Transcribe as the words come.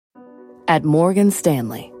At Morgan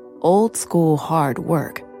Stanley, old school hard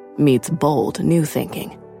work meets bold new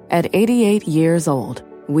thinking. At 88 years old,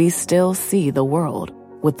 we still see the world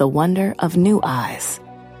with the wonder of new eyes,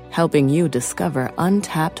 helping you discover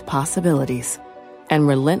untapped possibilities and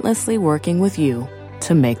relentlessly working with you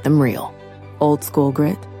to make them real. Old school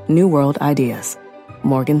grit, new world ideas.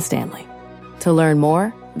 Morgan Stanley. To learn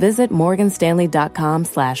more, visit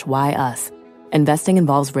morganstanley.com/whyus. Investing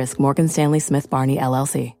involves risk. Morgan Stanley Smith Barney,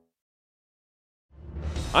 LLC.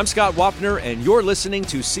 I'm Scott Wapner, and you're listening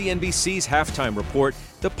to CNBC's Halftime Report,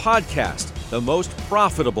 the podcast, the most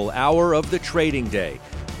profitable hour of the trading day.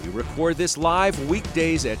 We record this live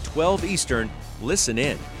weekdays at 12 Eastern. Listen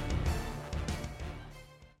in.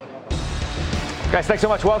 Guys, thanks so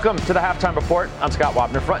much. Welcome to the Halftime Report. I'm Scott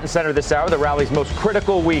Wapner. Front and center this hour, the rally's most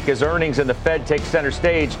critical week as earnings and the Fed take center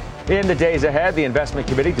stage. In the days ahead, the investment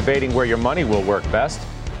committee debating where your money will work best.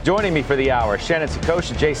 Joining me for the hour, Shannon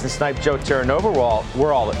Saccocia, Jason Snipe, Joe Terranova.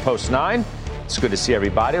 We're all at Post 9. It's good to see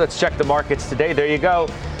everybody. Let's check the markets today. There you go.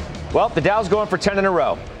 Well, the Dow's going for 10 in a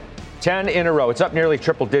row. 10 in a row. It's up nearly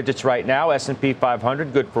triple digits right now. S&P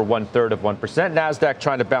 500 good for 1/3%. NASDAQ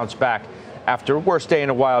trying to bounce back after worst day in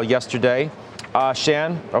a while yesterday.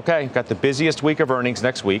 Shan, okay, got the busiest week of earnings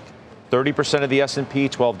next week. 30% of the S&P,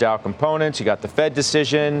 12 Dow components. You got the Fed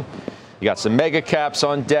decision. You got some mega caps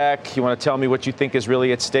on deck. You want to tell me what you think is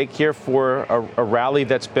really at stake here for a rally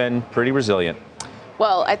that's been pretty resilient?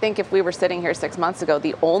 Well, I think if we were sitting here 6 months ago,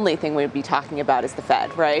 the only thing we'd be talking about is the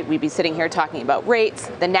Fed, right? We'd be sitting here talking about rates,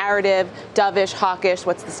 the narrative, dovish, hawkish,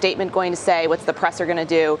 what's the statement going to say, what's the presser going to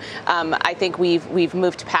do. I think we've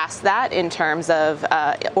moved past that in terms of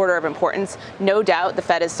order of importance. No doubt the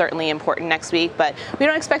Fed is certainly important next week, but we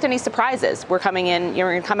don't expect any surprises. We're coming in, we're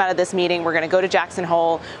going to come out of this meeting, we're going to go to Jackson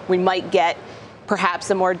Hole, we might get perhaps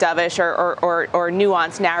a more dovish or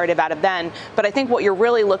nuanced narrative out of then. But I think what you're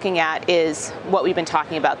really looking at is what we've been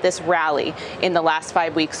talking about, this rally in the last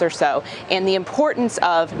 5 weeks or so, and the importance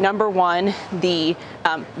of, number one, the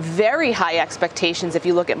very high expectations if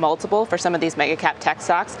you look at multiple for some of these mega cap tech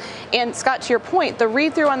stocks. And Scott, to your point, the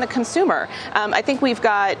read through on the consumer. I think we've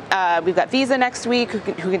got Visa next week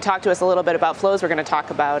who can talk to us a little bit about flows. We're going to talk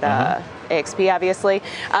about AXP, obviously.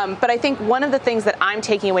 But I think one of the things that I'm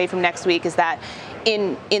taking away from next week is that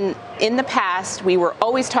in the past, we were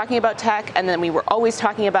always talking about tech, and then we were always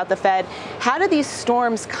talking about the Fed. How do these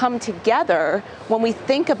storms come together when we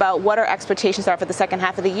think about what our expectations are for the second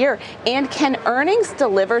half of the year? And can earnings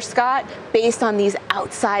deliver, Scott, based on these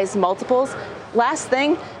outsized multiples? Last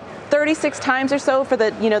thing, 36 times or so for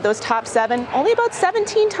the, those top 7, only about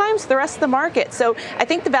 17 times the rest of the market. So I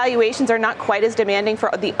think the valuations are not quite as demanding for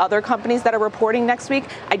the other companies that are reporting next week.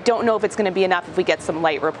 I don't know if it's going to be enough if we get some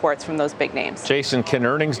light reports from those big names. Jason, can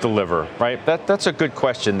earnings deliver, right? That's a good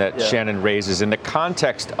question that Shannon raises in the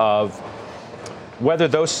context of whether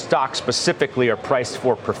those stocks specifically are priced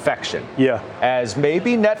for perfection. Yeah. As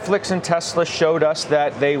maybe Netflix and Tesla showed us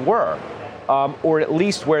that they were. Or at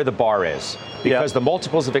least where the bar is, because the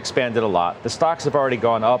multiples have expanded a lot. The stocks have already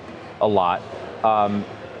gone up a lot.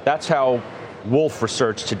 That's how Wolfe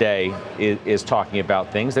Research today is talking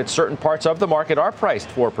about things, that certain parts of the market are priced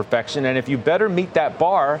for perfection. And if you better meet that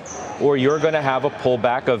bar, or you're going to have a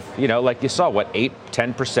pullback of, like you saw,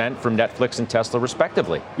 8-10% from Netflix and Tesla,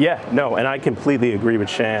 respectively. Yeah, no, and I completely agree with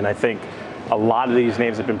Shan. I think a lot of these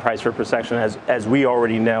names have been priced for perfection, as we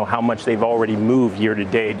already know how much they've already moved year to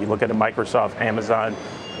date. You look at a Microsoft, Amazon,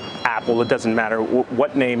 Apple, it doesn't matter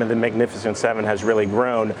what name of the Magnificent Seven has really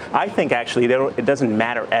grown. I think actually it doesn't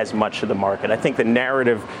matter as much to the market. I think the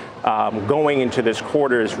narrative going into this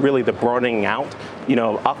quarter is really the broadening out,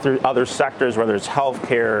 other sectors, whether it's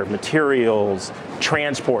healthcare, materials,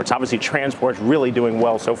 transports. Obviously, transport's really doing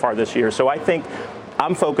well so far this year. So I think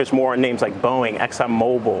I'm focused more on names like Boeing,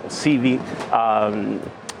 ExxonMobil, CV,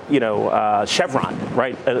 Chevron,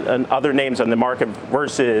 right, and other names on the market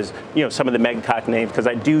versus, some of the mega-cap names, because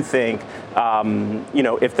I do think,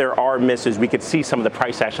 if there are misses, we could see some of the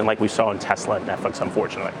price action like we saw in Tesla and Netflix,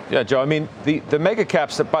 unfortunately. Yeah, Joe, I mean, the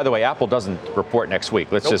mega-caps, by the way, Apple doesn't report next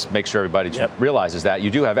week. Let's just make sure everybody realizes that. You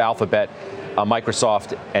do have Alphabet,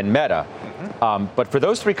 Microsoft, and Meta. But for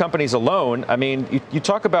those three companies alone, I mean, you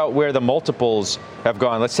talk about where the multiples have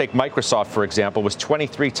gone. Let's take Microsoft, for example, was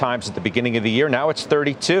 23 times at the beginning of the year. Now it's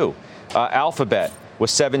 32. Alphabet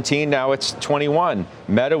was 17. Now it's 21.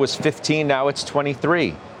 Meta was 15. Now it's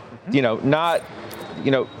 23. The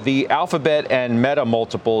Alphabet and Meta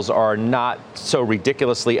multiples are not so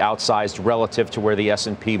ridiculously outsized relative to where the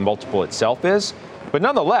S&P multiple itself is. But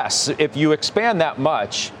nonetheless, if you expand that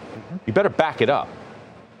much, you better back it up.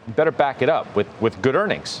 better back it up with good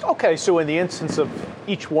earnings. Okay, so in the instance of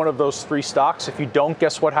each one of those three stocks, if you don't,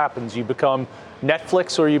 guess what happens? You become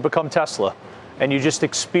Netflix or you become Tesla. And you just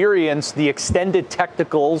experience the extended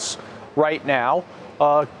technicals right now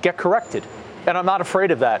get corrected. And I'm not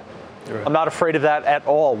afraid of that. Right. I'm not afraid of that at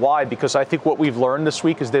all. Why? Because I think what we've learned this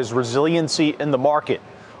week is there's resiliency in the market.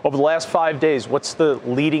 Over the last 5 days, what's the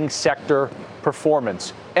leading sector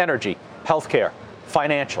performance? Energy, healthcare,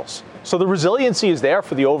 financials. So the resiliency is there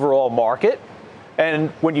for the overall market. And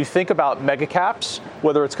when you think about mega caps,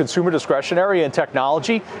 whether it's consumer discretionary and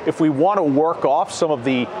technology, if we want to work off some of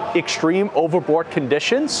the extreme overbought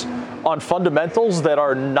conditions on fundamentals that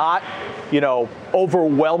are not,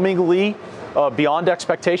 overwhelmingly beyond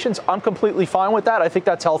expectations, I'm completely fine with that. I think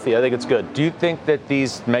that's healthy. I think it's good. Do you think that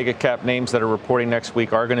these mega cap names that are reporting next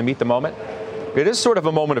week are going to meet the moment? It is sort of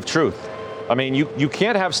a moment of truth. I mean, you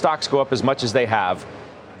can't have stocks go up as much as they have.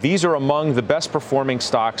 These are among the best performing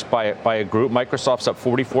stocks by a group. Microsoft's up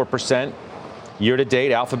 44% year to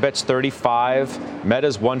date. Alphabet's 35.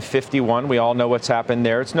 Meta's 151. We all know what's happened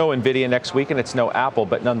there. It's no NVIDIA next week and it's no Apple,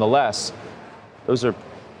 but nonetheless, those are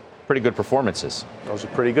pretty good performances. Those are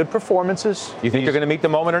pretty good performances. Do you think they're going to meet the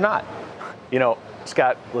moment or not?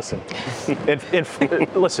 Scott, listen.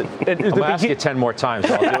 Listen. I'm going to ask you 10 more times.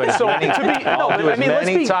 I'll do it as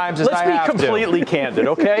many times as I have to. Let's be completely candid,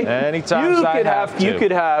 okay? Many times I have to. You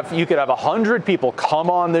could have 100 people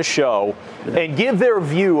come on this show and give their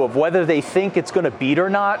view of whether they think it's going to beat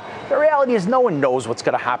or not. The reality is no one knows what's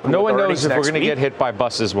going to happen. No one knows if we're going to get hit by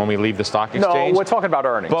buses when we leave the stock exchange. No, we're talking about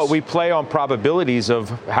earnings. But we play on probabilities of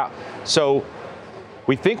how. So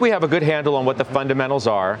we think we have a good handle on what the fundamentals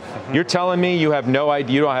are. Mm-hmm. You're telling me you have no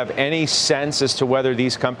idea, you don't have any sense as to whether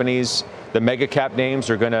these companies, the mega cap names,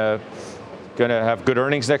 are going to have good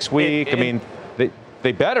earnings next week.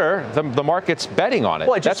 They better. The market's betting on it.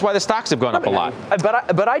 Well, that's why the stocks have gone up a lot.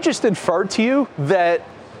 But I just inferred to you that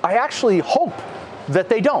I actually hope that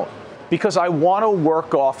they don't, because I want to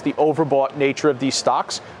work off the overbought nature of these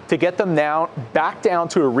stocks to get them back down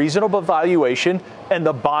to a reasonable valuation, and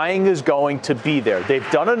the buying is going to be there. They've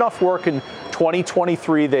done enough work in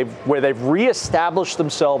 2023 where they've reestablished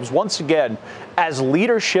themselves once again as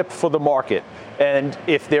leadership for the market. And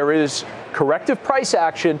if there is corrective price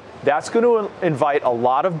action, that's going to invite a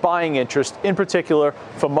lot of buying interest, in particular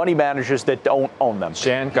for money managers that don't own them.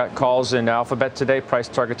 Shan got calls in Alphabet today, price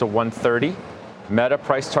target to 130. Meta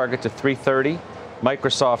price target to 330.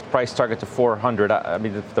 Microsoft price target to 400. I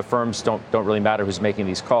mean, the firms don't really matter who's making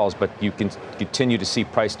these calls, but you can continue to see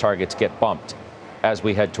price targets get bumped as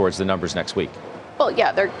we head towards the numbers next week. Well,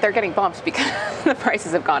 yeah, they're getting bumped because the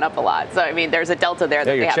prices have gone up a lot. So, I mean, there's a delta there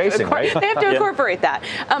that they have to incorporate that.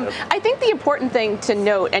 I think the important thing to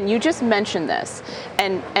note, and you just mentioned this,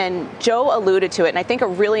 and Joe alluded to it, and I think a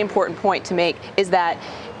really important point to make is that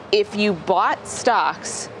if you bought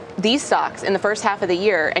these stocks in the first half of the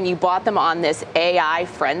year, and you bought them on this AI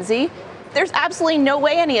frenzy, there's absolutely no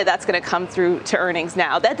way any of that's going to come through to earnings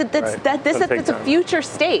now. That's a future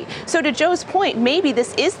state. So to Joe's point, maybe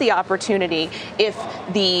this is the opportunity if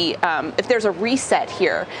there's a reset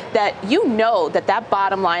here, that that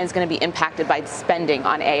bottom line is going to be impacted by spending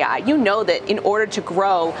on AI. You know that in order to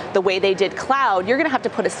grow the way they did cloud, you're going to have to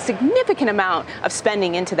put a significant amount of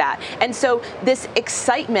spending into that. And so this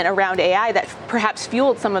excitement around AI that perhaps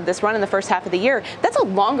fueled some of this run in the first half of the year, that's a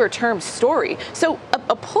longer term story. So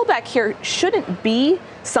a pullback here shouldn't be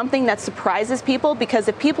something that surprises people, because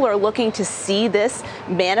if people are looking to see this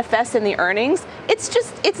manifest in the earnings, it's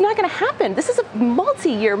not going to happen. This is a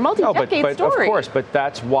multi-decade story. Of course, but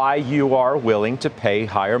that's why you are willing to pay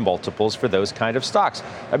higher multiples for those kind of stocks.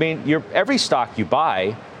 I mean, every stock you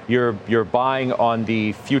buy, you're buying on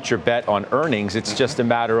the future bet on earnings. It's just a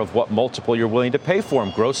matter of what multiple you're willing to pay for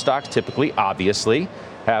them. Growth stocks typically, obviously,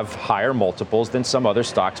 have higher multiples than some other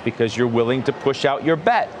stocks because you're willing to push out your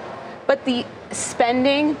bet. But the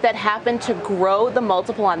spending that happened to grow the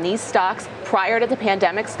multiple on these stocks prior to the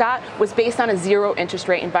pandemic, Scott, was based on a zero interest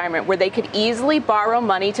rate environment where they could easily borrow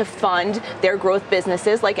money to fund their growth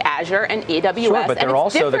businesses like Azure and AWS. Sure, but they're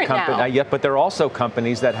also but they're also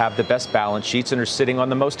companies that have the best balance sheets and are sitting on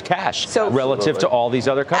the most cash relative to all these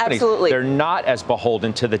other companies. Absolutely. They're not as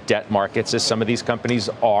beholden to the debt markets as some of these companies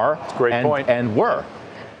are Great point. and were.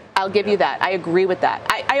 I'll give you that. I agree with that.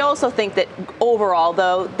 I also think that overall,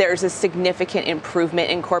 though, there's a significant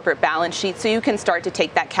improvement in corporate balance sheets. So you can start to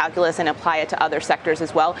take that calculus and apply it to other sectors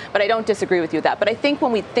as well. But I don't disagree with you with that. But I think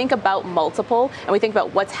when we think about multiple and we think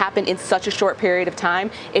about what's happened in such a short period of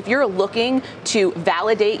time, if you're looking to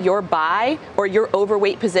validate your buy or your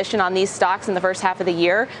overweight position on these stocks in the first half of the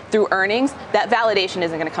year through earnings, that validation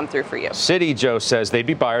isn't going to come through for you. Citi, Joe, says they'd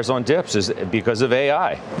be buyers on dips because of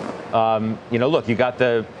AI. Look, you got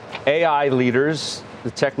the AI leaders,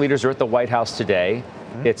 the tech leaders are at the White House today.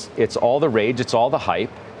 It's all the rage. It's all the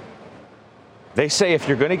hype. They say if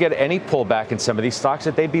you're going to get any pullback in some of these stocks,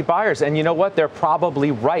 that they'd be buyers. And you know what? They're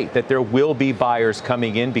probably right that there will be buyers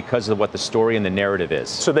coming in because of what the story and the narrative is.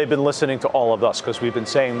 So they've been listening to all of us because we've been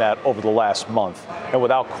saying that over the last month. And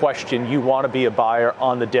without question, you want to be a buyer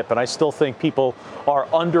on the dip. And I still think people are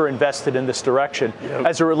underinvested in this direction. Yep.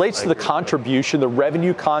 As it relates to the contribution, the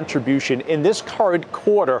revenue contribution in this current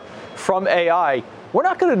quarter from AI, we're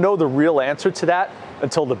not going to know the real answer to that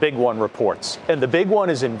until the big one reports. And the big one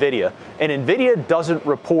is NVIDIA. And NVIDIA doesn't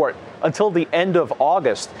report until the end of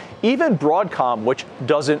August. Even Broadcom, which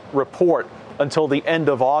doesn't report until the end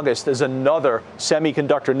of August, is another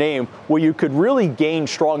semiconductor name where you could really gain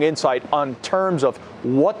strong insight on terms of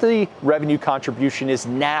what the revenue contribution is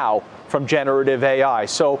now from generative AI.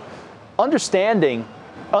 So understanding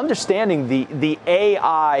the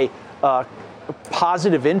AI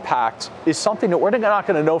positive impact is something that we're not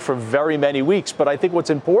going to know for very many weeks. But I think what's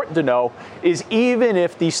important to know is even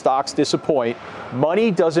if these stocks disappoint,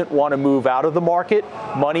 money doesn't want to move out of the market.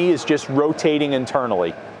 Money is just rotating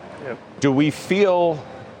internally. Yep. Do we feel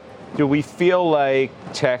like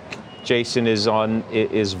tech, Jason, is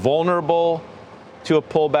vulnerable to a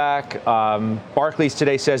pullback? Barclays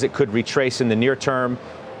today says it could retrace in the near term.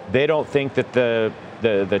 They don't think that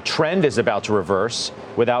the trend is about to reverse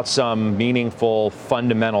without some meaningful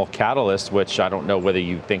fundamental catalyst, which I don't know whether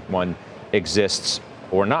you think one exists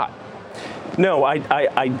or not. No,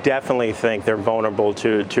 I definitely think they're vulnerable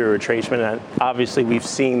to retracement. And obviously, we've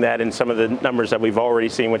seen that in some of the numbers that we've already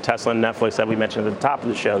seen with Tesla and Netflix that we mentioned at the top of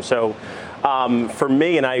the show. So for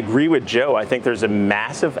me, and I agree with Joe, I think there's a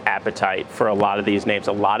massive appetite for a lot of these names.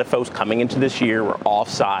 A lot of folks coming into this year were off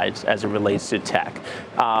sides as it relates to tech.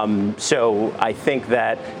 So I think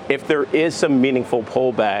that if there is some meaningful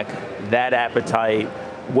pullback, that appetite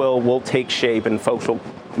will take shape and folks will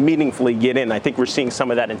meaningfully get in. I think we're seeing some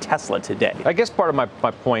of that in Tesla today. I guess part of my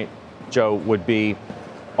point, Joe, would be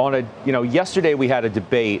yesterday we had a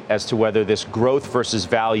debate as to whether this growth versus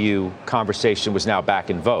value conversation was now back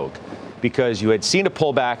in vogue, because you had seen a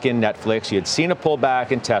pullback in Netflix, you had seen a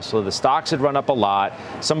pullback in Tesla, the stocks had run up a lot,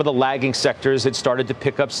 some of the lagging sectors had started to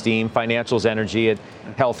pick up steam, financials, energy, and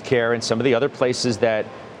healthcare, and some of the other places that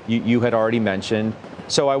you had already mentioned.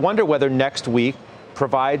 So I wonder whether next week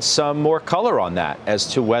provides some more color on that as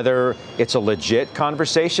to whether it's a legit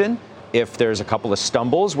conversation. If there's a couple of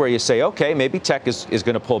stumbles where you say, okay, maybe tech is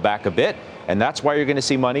going to pull back a bit, and that's why you're going to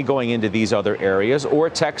see money going into these other areas. Or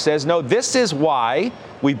tech says, no, this is why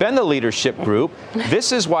we've been the leadership group.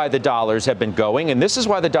 This is why the dollars have been going, and this is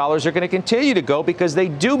why the dollars are going to continue to go, because they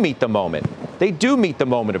do meet the moment. They do meet the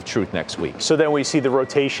moment of truth next week. So then we see the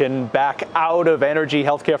rotation back out of energy,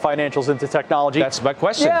 healthcare, financials into technology. That's my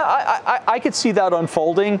question. Yeah, I could see that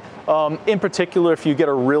unfolding. In particular, if you get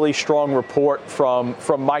a really strong report from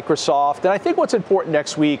Microsoft. And I think what's important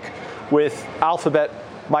next week with Alphabet,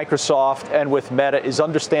 Microsoft, and with Meta is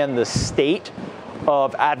understand the state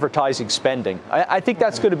of advertising spending. I think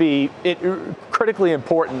that's going to be critically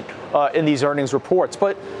important in these earnings reports.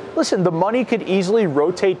 But listen, the money could easily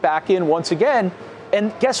rotate back in once again.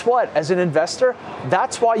 And guess what? As an investor,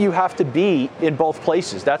 that's why you have to be in both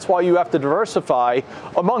places. That's why you have to diversify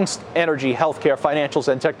amongst energy, healthcare, financials,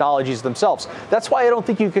 and technologies themselves. That's why I don't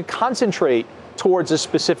think you could concentrate towards a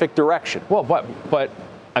specific direction. Well, but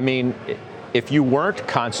I mean, if you weren't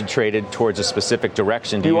concentrated towards a specific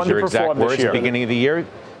direction, to use your exact words at the beginning of the year,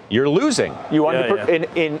 you're losing. You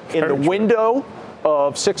in the window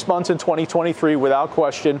of 6 months in 2023, without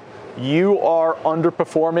question, you are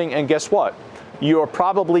underperforming. And guess what? You're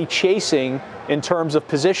probably chasing in terms of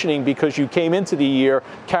positioning because you came into the year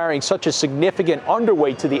carrying such a significant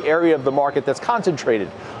underweight to the area of the market that's concentrated.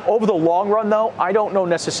 Over the long run, though, I don't know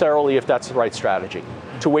necessarily if that's the right strategy,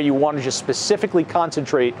 to where you want to just specifically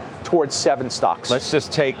concentrate towards 7 stocks. Let's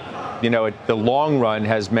just take, the long run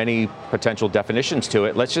has many potential definitions to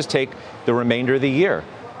it. Let's just take the remainder of the year,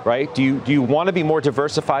 right? Do you want to be more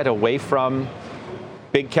diversified away from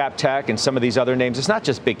big cap tech and some of these other names? It's not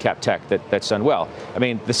just big cap tech that's done well. I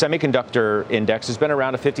mean, the semiconductor index has been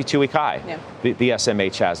around a 52-week high. Yeah. The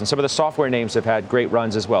SMH has. And some of the software names have had great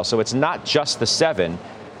runs as well. So it's not just the 7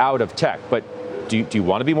 out of tech. But do you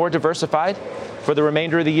want to be more diversified for the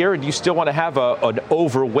remainder of the year, or do you still want to have an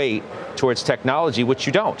overweight towards technology, which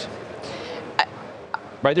you don't?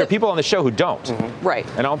 Right? There are people on the show who don't. Mm-hmm. Right.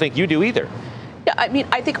 And I don't think you do either. Yeah, I mean,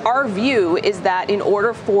 I think our view is that in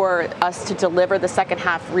order for us to deliver the second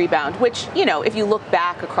half rebound, which, if you look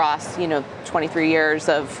back across, 23 years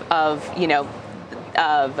of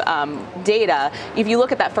data, if you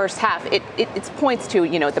look at that first half, it points to,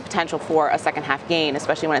 the potential for a second half gain,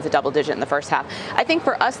 especially when it's a double digit in the first half. I think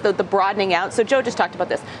for us, though, the broadening out, so Joe just talked about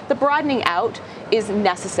this, the broadening out is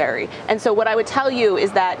necessary. And so what I would tell you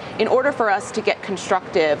is that in order for us to get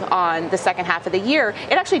constructive on the second half of the year,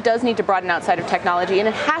 it actually does need to broaden outside of technology, and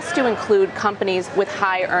it has to include companies with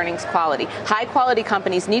high earnings quality. High quality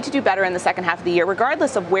companies need to do better in the second half of the year,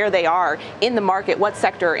 regardless of where they are in the market, what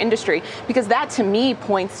sector or industry, because that to me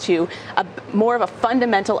points to more of a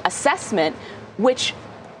fundamental assessment, which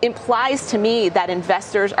implies to me that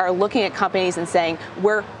investors are looking at companies and saying,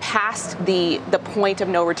 we're past the point of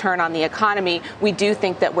no return on the economy. We do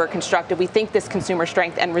think that we're constructive. We think this consumer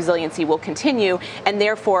strength and resiliency will continue. And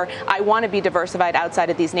therefore, I want to be diversified outside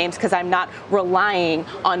of these names because I'm not relying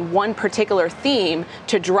on one particular theme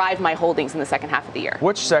to drive my holdings in the second half of the year.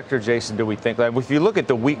 Which sector, Jason, do we think? If you look at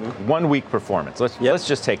the 1 week performance, let's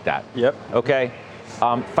just take that. Yep. Okay.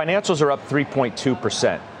 Financials are up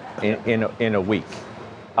 3.2% in a week.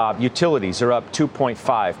 Utilities are up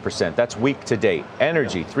 2.5%. That's week to date.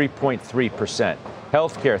 Energy, 3.3%.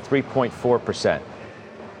 Healthcare,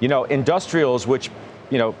 3.4%. Industrials, which,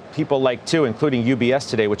 people like too, including UBS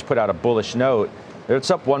today, which put out a bullish note, it's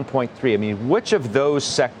up 1.3. I mean, which of those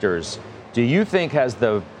sectors do you think has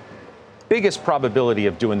the biggest probability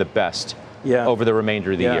of doing the best over the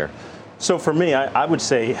remainder of the year? So for me, I would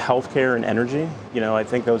say healthcare and energy. I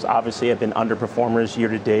think those obviously have been underperformers year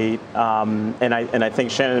to date. And I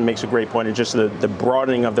think Shannon makes a great point in just the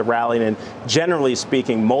broadening of the rally. And generally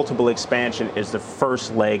speaking, multiple expansion is the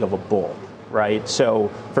first leg of a bull, right? So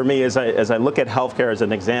for me, as I look at healthcare as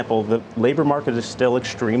an example, the labor market is still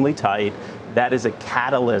extremely tight. That is a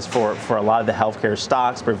catalyst for a lot of the healthcare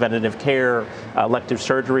stocks, preventative care, elective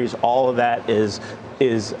surgeries. All of that is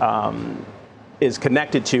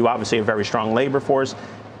connected to, obviously, a very strong labor force.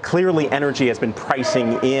 Clearly, energy has been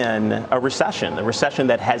pricing in a recession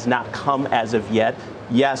that has not come as of yet.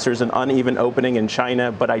 Yes, there's an uneven opening in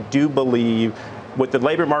China, but I do believe with the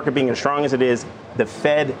labor market being as strong as it is, the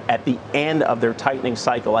Fed at the end of their tightening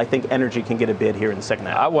cycle, I think energy can get a bid here in the second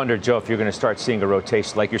half. I wonder, Joe, if you're going to start seeing a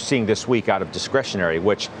rotation like you're seeing this week out of discretionary,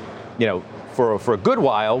 which, for a good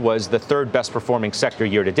while was the third best performing sector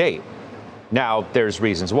year to date. Now, there's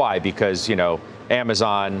reasons why, because,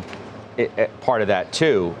 Amazon, part of that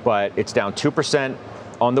too, but it's down 2%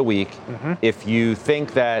 on the week. Mm-hmm. If you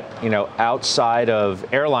think that, outside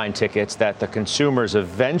of airline tickets, that the consumer's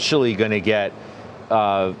eventually going to get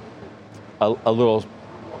a little,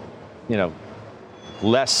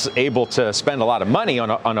 less able to spend a lot of money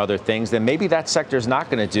on other things, then maybe that sector is not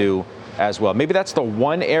going to do as well. Maybe that's the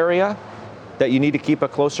one area that you need to keep a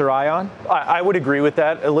closer eye on? I would agree with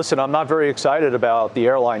that. Listen, I'm not very excited about the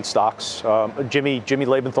airline stocks. Jimmy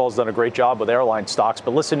Lebenthal's done a great job with airline stocks,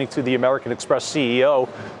 but listening to the American Express CEO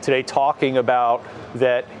today talking about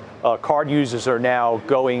that card users are now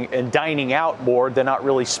going and dining out more. They're not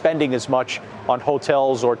really spending as much on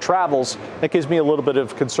hotels or travels. That gives me a little bit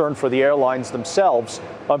of concern for the airlines themselves.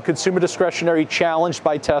 Consumer discretionary challenged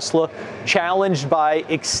by Tesla, challenged by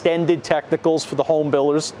extended technicals for the home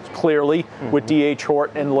builders, clearly, with D.H.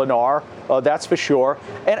 Horton and Lennar. That's for sure.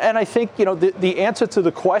 And I think, the answer to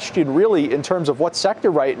the question really in terms of what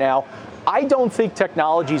sector right now, I don't think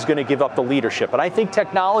technology is going to give up the leadership. And I think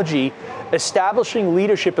technology establishing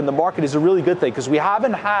leadership in the market is a really good thing because we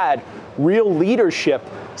haven't had real leadership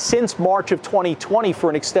since March of 2020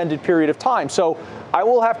 for an extended period of time. So I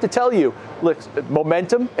will have to tell you, look,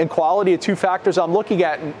 momentum and quality are two factors I'm looking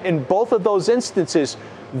at. In both of those instances,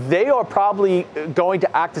 they are probably going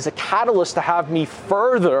to act as a catalyst to have me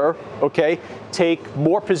further, take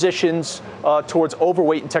more positions towards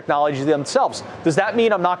overweight in technology themselves. Does that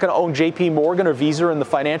mean I'm not going to own JP Morgan or Visa in the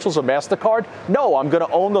financials or MasterCard? No, I'm going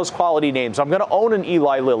to own those quality names. I'm going to own an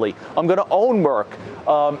Eli Lilly. I'm going to own Merck.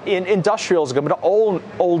 In industrials, I'm going to own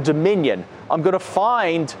Old Dominion. I'm going to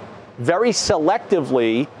find very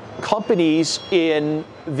selectively companies in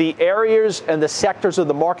the areas and the sectors of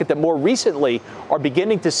the market that more recently are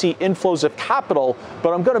beginning to see inflows of capital,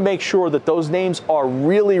 but I'm going to make sure that those names are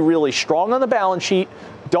really, really strong on the balance sheet,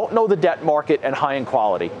 don't know the debt market, and high in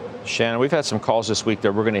quality. Shannon, we've had some calls this week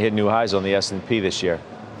that we're going to hit new highs on the S&P this year.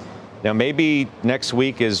 Now, maybe next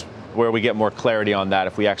week is where we get more clarity on that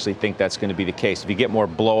if we actually think that's going to be the case. If you get more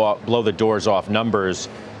blow the doors off numbers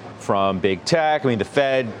from big tech. I mean, the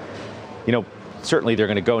Fed, certainly they're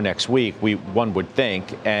going to go next week, one would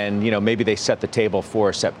think, and, maybe they set the table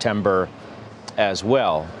for September as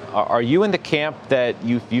well. Are you in the camp that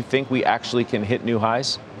you think we actually can hit new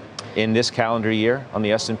highs in this calendar year on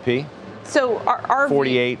the S&P? So our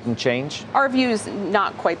 48 and change. Our view is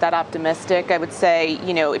not quite that optimistic. I would say,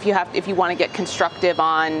 if you want to get constructive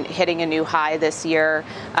on hitting a new high this year,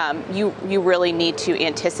 you really need to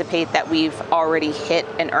anticipate that we've already hit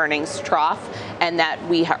an earnings trough and that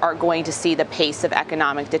we are going to see the pace of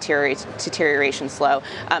economic deterioration slow.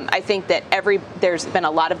 I think that there's been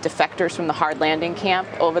a lot of defectors from the hard landing camp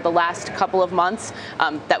over the last couple of months.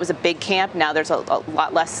 That was a big camp. Now there's a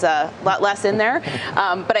lot less in there.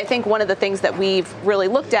 But I think one of the things that we've really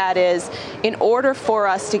looked at is, in order for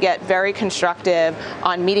us to get very constructive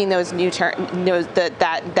on meeting those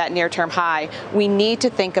that near-term high, we need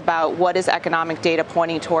to think about what is economic data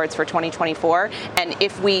pointing towards for 2024. And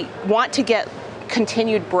if we want to get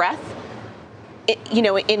continued breadth,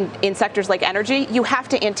 in sectors like energy, you have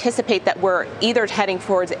to anticipate that we're either heading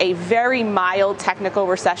towards a very mild technical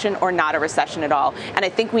recession or not a recession at all. And I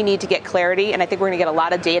think we need to get clarity, and I think we're going to get a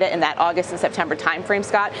lot of data in that August and September timeframe,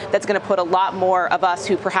 Scott, that's going to put a lot more of us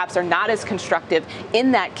who perhaps are not as constructive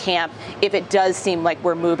in that camp if it does seem like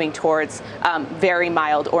we're moving towards very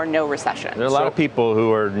mild or no recession. There are a lot of people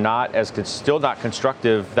who are still not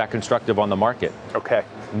constructive on the market. Okay.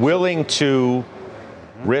 Willing to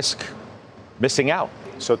risk missing out.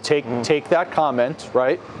 So take that comment,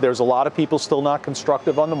 right? There's a lot of people still not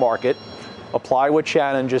constructive on the market. Apply what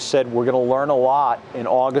Shannon just said. We're going to learn a lot in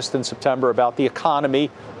August and September about the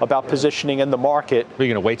economy, about positioning in the market. Are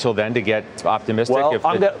you going to wait till then to get optimistic? Well,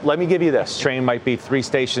 let me give you this. Train might be 3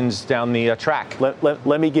 stations down the track.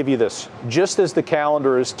 Let me give you this. Just as the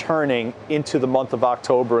calendar is turning into the month of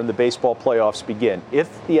October and the baseball playoffs begin,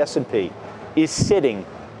 if the S&P is sitting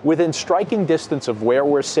within striking distance of where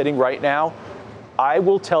we're sitting right now, I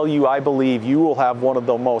will tell you, I believe you will have one of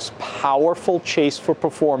the most powerful chase for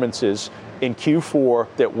performances in Q4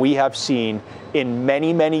 that we have seen in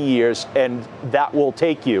many, many years, and that will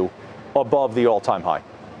take you above the all-time high.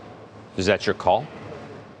 Is that your call?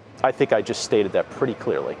 I think I just stated that pretty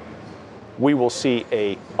clearly. We will see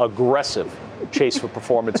a aggressive chase for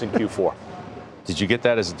performance in Q4. Did you get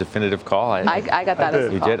that as a definitive call? I got that as a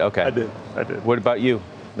call. You did? Okay. I did. What about you,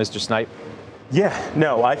 Mr. Snipe? Yeah,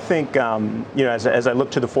 no, I think, as I look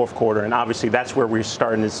to the fourth quarter, and obviously that's where we're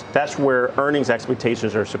starting, that's where earnings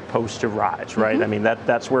expectations are supposed to rise, right? Mm-hmm. I mean,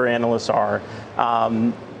 that's where analysts are.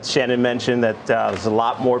 Shannon mentioned that there's a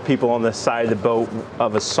lot more people on the side of the boat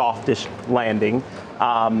of a softish landing.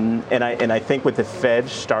 And I think with the Fed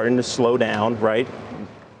starting to slow down, right?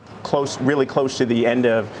 Really close to the end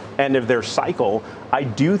of their cycle, I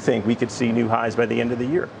do think we could see new highs by the end of the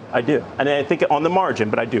year. I do. And I think on the margin,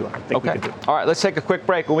 but I think we could do. All right, let's take a quick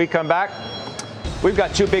break. When we come back, we've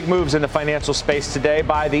got 2 big moves in the financial space today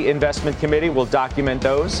by the investment committee. We'll document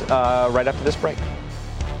those right after this break.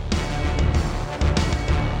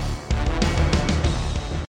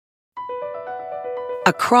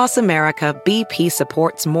 Across America, BP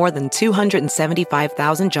supports more than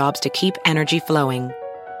 275,000 jobs to keep energy flowing.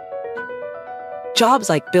 Jobs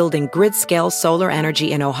like building grid-scale solar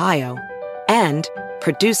energy in Ohio and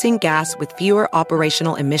producing gas with fewer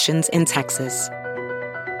operational emissions in Texas.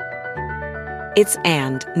 It's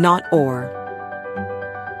and, not or.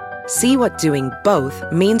 See what doing both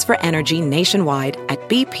means for energy nationwide at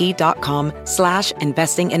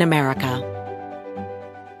bp.com/investing in America.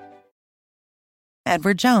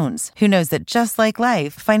 Edward Jones, who knows that just like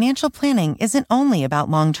life, financial planning isn't only about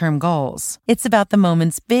long-term goals. It's about the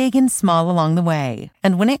moments big and small along the way.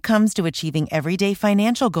 And when it comes to achieving everyday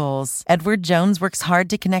financial goals, Edward Jones works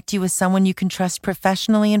hard to connect you with someone you can trust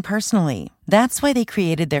professionally and personally. That's why they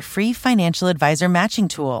created their free financial advisor matching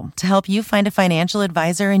tool to help you find a financial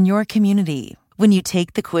advisor in your community. When you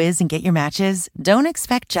take the quiz and get your matches, don't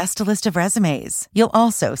expect just a list of resumes. You'll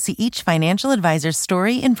also see each financial advisor's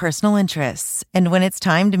story and personal interests. And when it's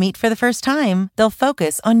time to meet for the first time, they'll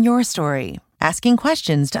focus on your story, asking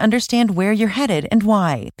questions to understand where you're headed and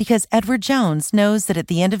why. Because Edward Jones knows that at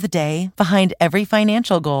the end of the day, behind every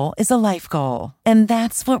financial goal is a life goal. And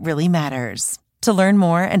that's what really matters. To learn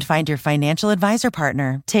more and find your financial advisor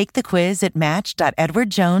partner, take the quiz at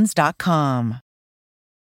match.edwardjones.com.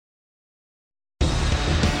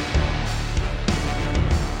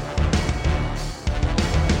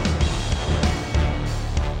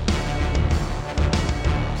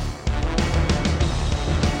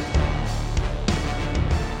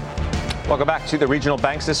 Welcome back to the regional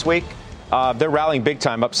banks this week. They're rallying big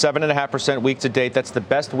time, up 7.5% week to date. That's the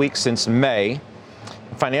best week since May.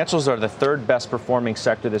 Financials are the third best performing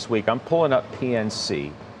sector this week. I'm pulling up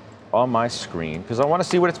PNC on my screen because I want to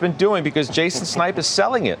see what it's been doing because Jason Snipe is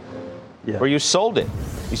selling it. Yeah. Or you sold it.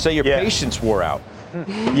 You say your patience wore out.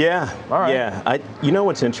 Yeah. All right. Yeah. You know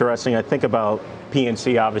what's interesting? I think about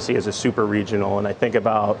PNC obviously as a super regional, and I think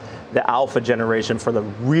about the alpha generation for the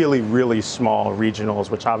really, really small regionals,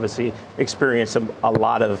 which obviously experienced a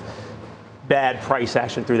lot of bad price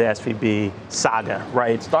action through the SVB saga,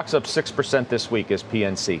 right? Stock's up 6% this week as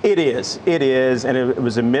PNC. It is, and it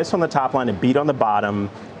was a miss on the top line and beat on the bottom.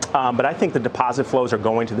 But I think the deposit flows are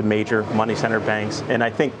going to the major money center banks, and I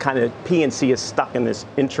think kind of PNC is stuck in this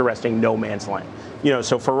interesting no man's land.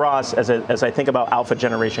 So for us, as I think about alpha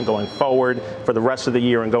generation going forward for the rest of the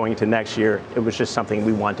year and going into next year, it was just something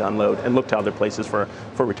we want to unload and look to other places for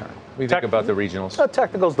return. What do you think about the regionals?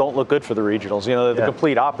 Technicals don't look good for the regionals. They're the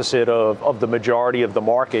complete opposite of the majority of the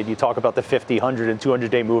market. You talk about the 50, 100, and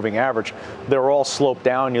 200-day moving average. They're all sloped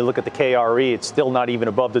down. You look at the KRE, it's still not even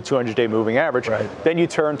above the 200-day moving average. Right. Then you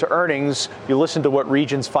turn to earnings. You listen to what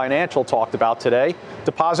Regions Financial talked about today.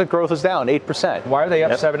 Deposit growth is down 8%. Why are they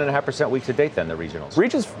up 7.5% week to date then, the regionals?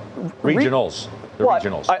 Regionals.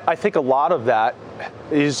 I think a lot of that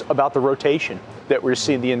is about the rotation that we're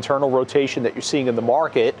seeing, the internal rotation that you're seeing in the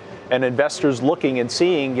market, and investors looking and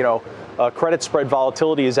seeing, credit spread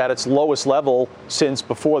volatility is at its lowest level since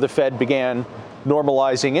before the Fed began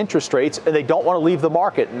normalizing interest rates, and they don't want to leave the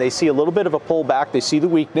market. And they see a little bit of a pullback. They see the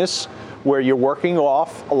weakness where you're working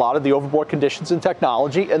off a lot of the overbought conditions in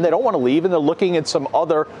technology, and they don't want to leave, and they're looking at some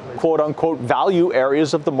other quote-unquote value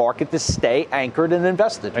areas of the market to stay anchored and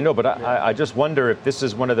invested. I know, but I just wonder if this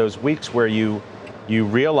is one of those weeks where you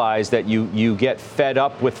realize that you get fed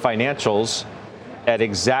up with financials at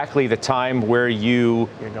exactly the time where you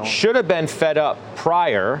should have been fed up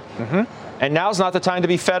prior, and now's not the time to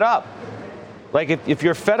be fed up. Like if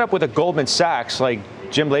you're fed up with a Goldman Sachs, like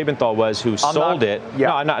Jim Lebenthal was, who sold it.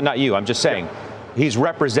 No, not you. I'm just saying. He's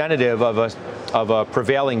representative of a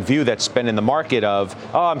prevailing view that's been in the market of,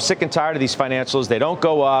 I'm sick and tired of these financials. They don't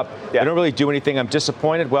go up. They don't really do anything. I'm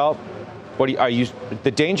disappointed. Well,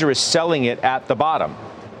 the danger is selling it at the bottom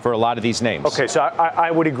for a lot of these names. Okay, so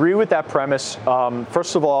I would agree with that premise.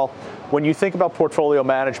 First of all, when you think about portfolio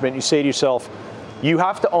management, you say to yourself, you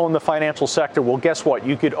have to own the financial sector. Well, guess what?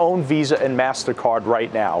 You could own Visa and MasterCard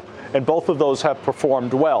right now, and both of those have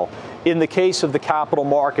performed well. In the case of the capital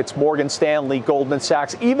markets, Morgan Stanley, Goldman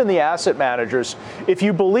Sachs, even the asset managers, if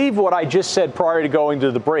you believe what I just said prior to going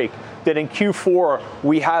to the break, that in Q4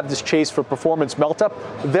 we have this chase for performance melt up,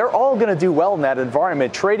 they're all going to do well in that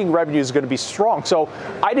environment. Trading revenue is going to be strong. So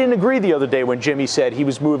I didn't agree the other day when Jimmy said he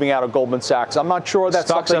was moving out of Goldman Sachs. I'm not sure that's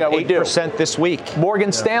Stock's something I would do. 8% this week.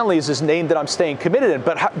 Morgan Stanley is his name that I'm staying committed in.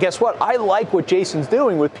 But guess what? I like what Jason's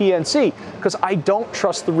doing with PNC because I don't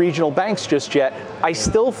trust the regional banks just yet. I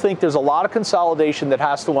still think there's a lot of consolidation that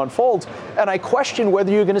has to unfold. And I question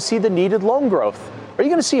whether you're going to see the needed loan growth. Are you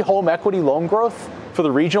going to see home equity loan growth for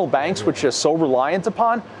the regional banks, which are so reliant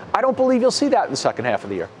upon? I don't believe you'll see that in the second half of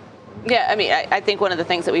the year. Yeah, I mean, I think one of the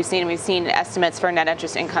things that we've seen estimates for net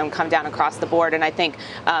interest income come down across the board. And I think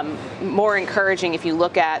more encouraging, if you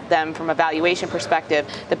look at them from a valuation perspective,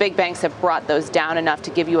 the big banks have brought those down enough to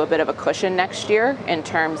give you a bit of a cushion next year in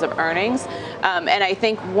terms of earnings. And I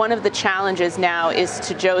think one of the challenges now is,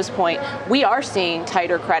 to Joe's point, we are seeing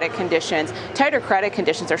tighter credit conditions. Tighter credit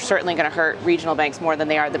conditions are certainly going to hurt regional banks more than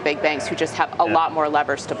they are the big banks, who just have a lot more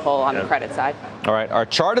levers to pull on the credit side. All right. Our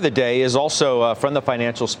chart of the day is also from the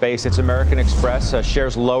financial space. It's American Express.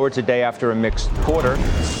 Shares lower today after a mixed quarter.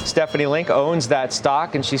 Stephanie Link owns that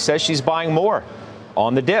stock, and she says she's buying more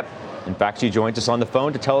on the dip. In fact, she joins us on the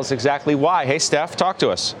phone to tell us exactly why. Hey, Steph, talk to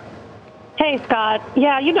us. Hey, Scott.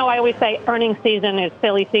 Yeah, I always say earnings season is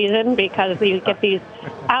silly season because you get these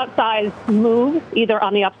outsized moves, either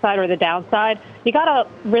on the upside or the downside. You got to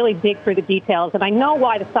really dig through the details. And I know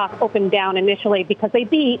why the stock opened down initially, because they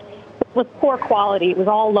beat. It was poor quality. It was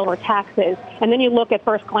all lower taxes. And then you look at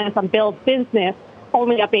first glance on Bill's business,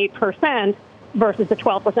 only up 8% versus the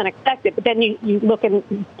 12% expected. But then you look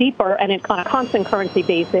in deeper, and it's on a constant currency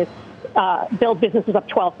basis. Bill's business was up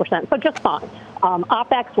 12%, so just fine.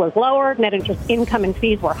 OPEX was lower, net interest income and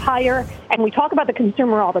fees were higher, and we talk about the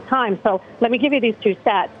consumer all the time. So let me give you these two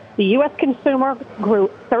stats. The U.S. consumer grew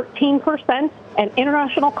 13%, and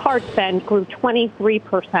international card spend grew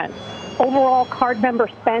 23%. Overall, card member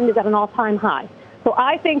spend is at an all-time high. So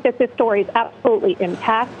I think that this story is absolutely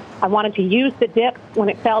intact. I wanted to use the dip when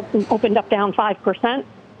it fell and opened up down 5%.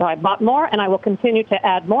 So I bought more, and I will continue to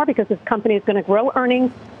add more because this company is going to grow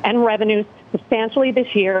earnings and revenues substantially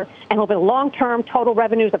this year, and will be long-term total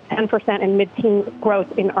revenues of 10% and mid-teen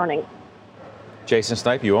growth in earnings. Jason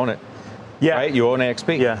Snipe, you own it. Yeah. Right? You own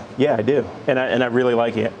AXP. Yeah, I do. And I really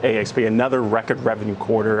like AXP. Another record revenue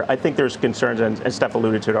quarter. I think there's concerns, and Steph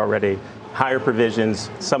alluded to it already, higher provisions,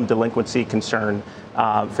 some delinquency concern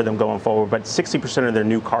for them going forward. But 60% of their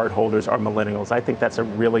new card holders are millennials. I think that's a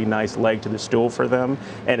really nice leg to the stool for them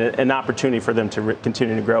and an opportunity for them to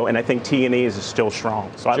continue to grow. And I think T&E is still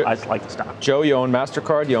strong. So I like the stock. Joe, you own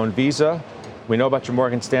MasterCard, you own Visa. We know about your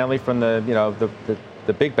Morgan Stanley from the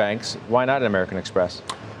big banks. Why not an American Express?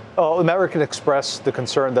 Oh, American Express, the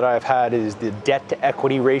concern that I've had is the debt to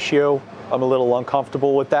equity ratio. I'm a little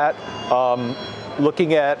uncomfortable with that.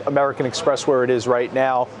 Looking at American Express where it is right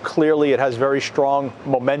now, clearly it has very strong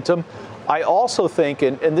momentum. I also think,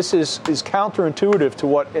 and this is counterintuitive to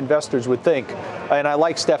what investors would think, and I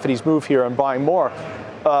like Stephanie's move here on buying more,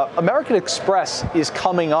 American Express is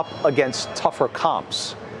coming up against tougher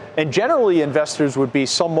comps. And generally investors would be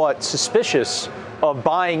somewhat suspicious of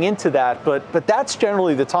buying into that, but that's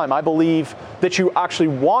generally the time. I believe that you actually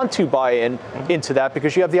want to buy into that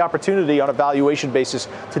because you have the opportunity on a valuation basis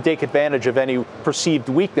to take advantage of any perceived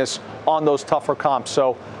weakness on those tougher comps.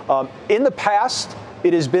 So in the past,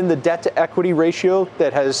 it has been the debt to equity ratio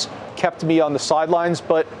that has kept me on the sidelines.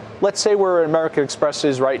 But let's say where American Express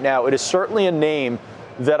is right now, it is certainly a name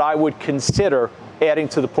that I would consider adding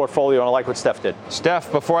to the portfolio, and I like what Steph did.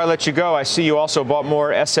 Steph, before I let you go, I see you also bought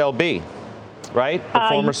more SLB, right? The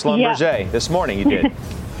former Schlumberger. This morning you did.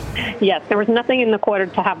 Yes, there was nothing in the quarter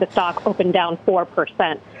to have the stock open down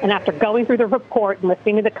 4%. And after going through the report and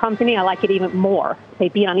listening to the company, I like it even more. They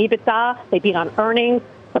beat on EBITDA, they beat on earnings,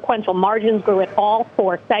 sequential margins grew at all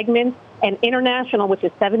 4 segments, and international, which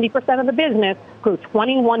is 70% of the business, grew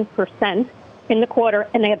 21% in the quarter,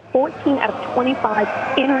 and they had 14 out of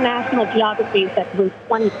 25 international geographies that grew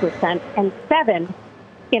 20%, and 7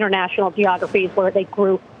 international geographies where they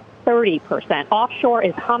grew 30%. Offshore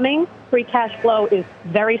is humming. Free cash flow is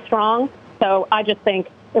very strong. So I just think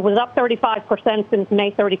it was up 35% since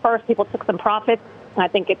May 31st. People took some profits,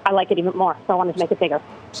 and I like it even more. So I wanted to make it bigger.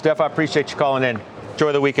 Steph, I appreciate you calling in.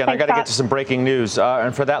 Enjoy the weekend. Thanks, I got to get to some breaking news.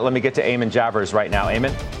 And for that, let me get to Eamon Javers right now.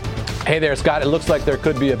 Eamon? Hey there, Scott. It looks like there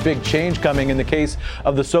could be a big change coming in the case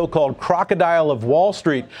of the so-called crocodile of Wall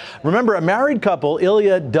Street. Remember, a married couple,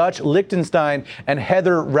 Ilya Dutch Lichtenstein and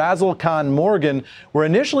Heather Razzle-Khan Morgan, were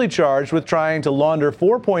initially charged with trying to launder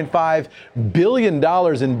 $4.5 billion in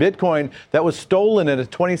Bitcoin that was stolen in a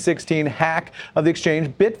 2016 hack of the exchange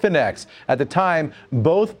Bitfinex. At the time,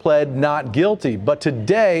 both pled not guilty. But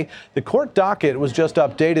today, the court docket was just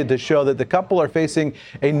updated to show that the couple are facing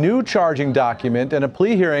a new charging document, and a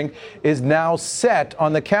plea hearing is now set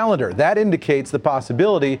on the calendar. That indicates the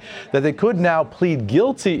possibility that they could now plead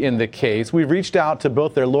guilty in the case. We've reached out to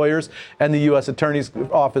both their lawyers and the U.S. Attorney's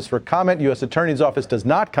Office for comment. U.S. Attorney's Office does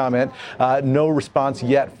not comment. No response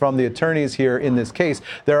yet from the attorneys here in this case.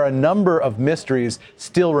 There are a number of mysteries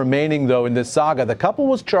still remaining, though, in this saga. The couple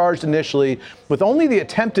was charged initially with only the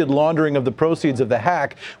attempted laundering of the proceeds of the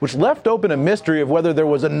hack, which left open a mystery of whether there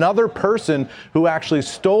was another person who actually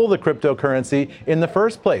stole the cryptocurrency in the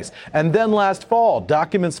first place. And then last fall,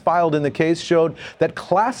 documents filed in the case showed that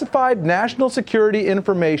classified national security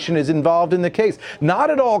information is involved in the case.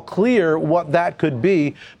 Not at all clear what that could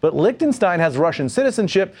be, but Liechtenstein has Russian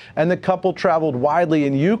citizenship, and the couple traveled widely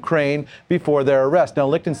in Ukraine before their arrest. Now,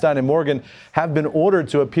 Liechtenstein and Morgan have been ordered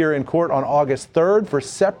to appear in court on August 3rd for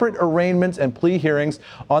separate arraignments and plea hearings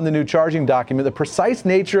on the new charging document. The precise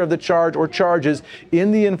nature of the charge or charges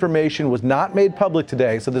in the information was not made public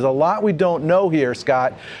today, so there's a lot we don't know here,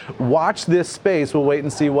 Scott. Watch this space. We'll wait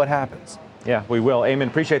and see what happens. Yeah, we will. Eamon,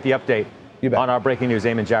 appreciate the update. You bet. On our breaking news,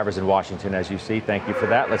 Eamon Javers in Washington, as you see. Thank you for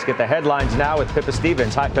that. Let's get the headlines now with Pippa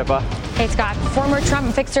Stevens. Hi, Pippa. Hey, Scott. Former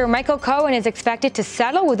Trump fixer Michael Cohen is expected to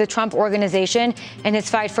settle with the Trump Organization in his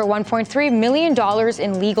fight for $1.3 million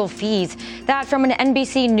in legal fees. That from an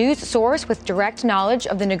NBC News source with direct knowledge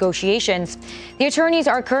of the negotiations. The attorneys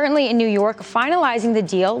are currently in New York finalizing the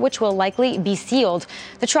deal, which will likely be sealed.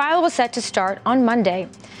 The trial was set to start on Monday.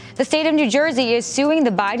 The state of New Jersey is suing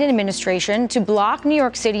the Biden administration to block New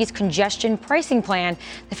York City's congestion pricing plan.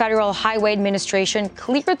 The Federal Highway Administration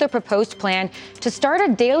cleared the proposed plan to start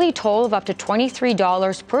a daily toll of up to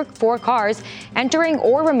 $23 for cars entering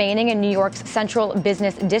or remaining in New York's central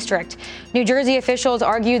business district. New Jersey officials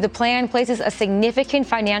argue the plan places a significant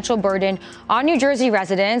financial burden on New Jersey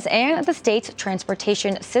residents and the state's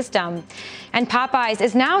transportation system. And Popeyes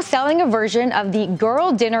is now selling a version of the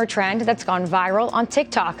girl dinner trend that's gone viral on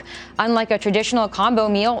TikTok. Unlike a traditional combo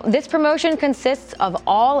meal, this promotion consists of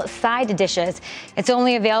all side dishes. It's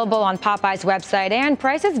only available on Popeyes' website, and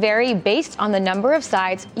prices vary based on the number of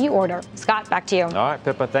sides you order. Scott, back to you. All right,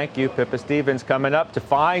 Pippa, thank you. Pippa Stevens coming up.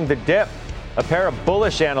 Defying the dip. A pair of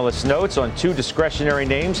bullish analyst notes on two discretionary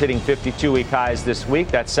names hitting 52-week highs this week.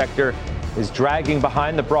 That sector is dragging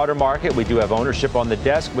behind the broader market. We do have ownership on the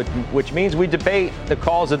desk, which means we debate the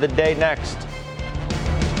calls of the day next.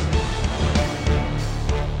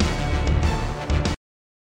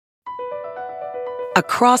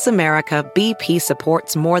 Across America, BP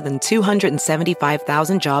supports more than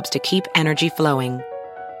 275,000 jobs to keep energy flowing.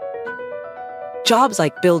 Jobs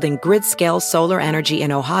like building grid-scale solar energy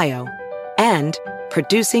in Ohio and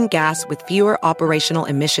producing gas with fewer operational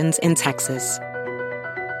emissions in Texas.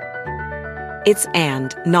 It's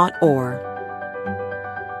and, not or.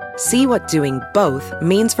 See what doing both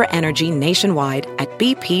means for energy nationwide at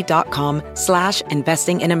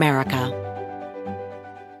bp.com/investing in America.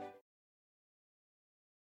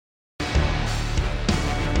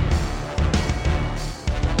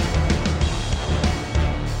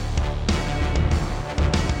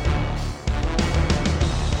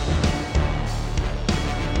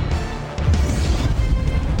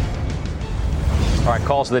 All right,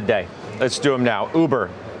 calls of the day. Let's do them now. Uber.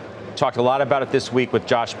 Talked a lot about it this week with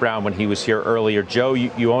Josh Brown when he was here earlier. Joe,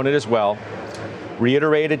 you own it as well.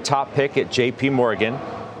 Reiterated top pick at JP Morgan.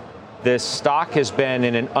 This stock has been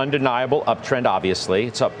in an undeniable uptrend, obviously.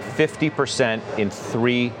 It's up 50% in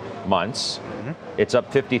 3 months. Mm-hmm. It's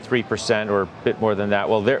up 53% or a bit more than that.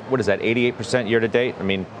 Well, what is that, 88% year to date? I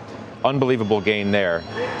mean, unbelievable gain there.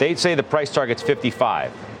 They'd say the price target's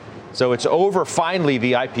 55. So it's over finally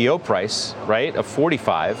the IPO price, right, of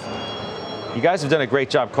 45. You guys have done a great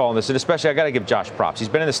job calling this, and especially I got to give Josh props. He's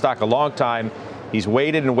been in the stock a long time. He's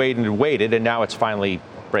waited and waited and waited, and now it's finally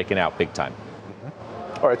breaking out big time.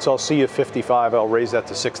 All right, so I'll see you at 55. I'll raise that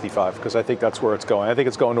to 65 because I think that's where it's going. I think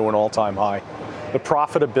it's going to an all-time high. The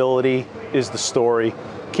profitability is the story.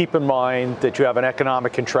 Keep in mind that you have an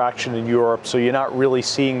economic contraction in Europe, so you're not really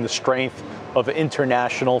seeing the strength of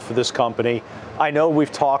international for this company. I know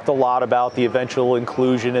we've talked a lot about the eventual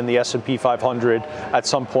inclusion in the S&P 500 at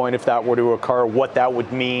some point, if that were to occur, what that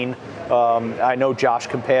would mean. I know Josh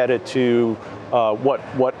compared it to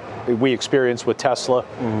what we experienced with Tesla,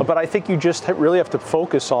 but I think you just really have to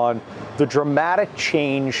focus on the dramatic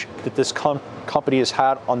change that this company has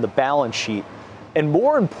had on the balance sheet. And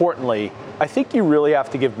more importantly, I think you really have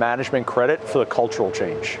to give management credit for the cultural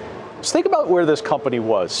change. Just think about where this company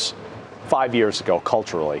was 5 years ago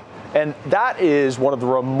culturally. And that is one of the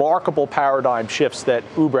remarkable paradigm shifts that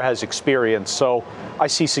Uber has experienced. So I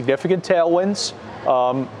see significant tailwinds.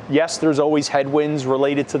 Yes, there's always headwinds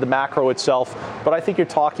related to the macro itself, but I think you're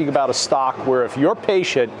talking about a stock where if you're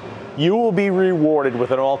patient, you will be rewarded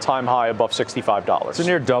with an all-time high above $65. It's a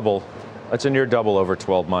near double. That's a near double over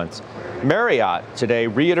 12 months. Marriott today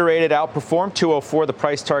reiterated outperformed 204, the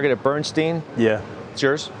price target at Bernstein. Yeah. It's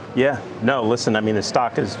yours? Yeah. No, listen, I mean, the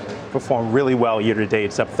stock has performed really well year to date.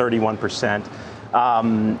 It's up 31%.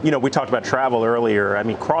 We talked about travel earlier. I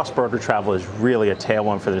mean, cross-border travel is really a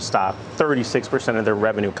tailwind for the stock. 36% of their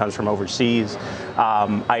revenue comes from overseas.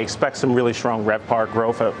 I expect some really strong RevPAR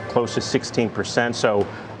growth at close to 16%. So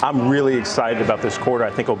I'm really excited about this quarter. I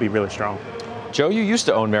think it'll be really strong. Joe, you used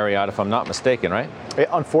to own Marriott, if I'm not mistaken, right?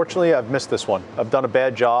 Unfortunately, I've missed this one. I've done a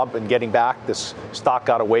bad job in getting back. This stock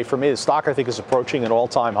got away from me. The stock, I think, is approaching an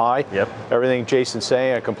all-time high. Yep. Everything Jason's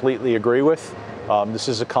saying, I completely agree with. This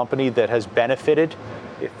is a company that has benefited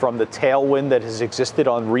from the tailwind that has existed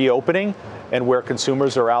on reopening and where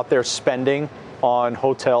consumers are out there spending on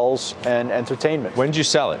hotels and entertainment. When did you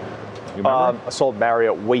sell it? You remember? I sold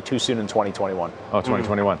Marriott way too soon in 2021. Oh,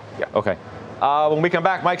 2021. Yeah. Okay. When we come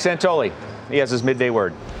back, Mike Santoli. He has his midday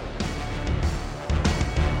word.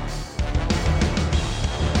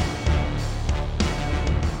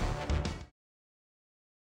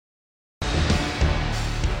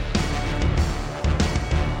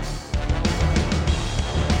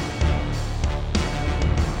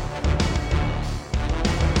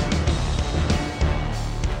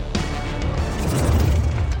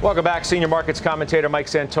 Welcome back. Senior markets commentator Mike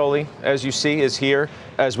Santoli, as you see, is here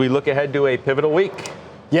as we look ahead to a pivotal week.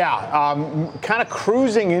 Yeah, kind of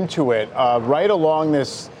cruising into it, right along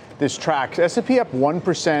this track. S&P up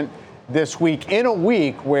 1% this week, in a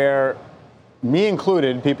week where, me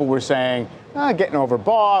included, people were saying, getting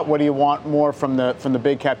overbought. What do you want more from the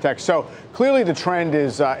big cap tech? So clearly the trend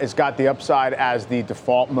is got the upside as the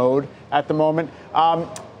default mode at the moment.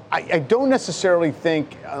 I don't necessarily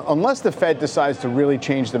think, unless the Fed decides to really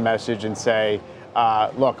change the message and say,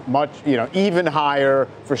 look, even higher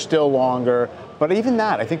for still longer. But even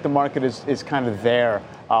that, I think the market is kind of there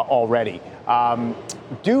already.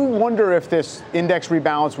 Do wonder if this index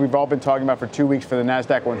rebalance we've all been talking about for 2 weeks for the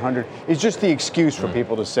NASDAQ 100 is just the excuse for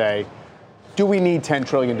people to say, do we need $10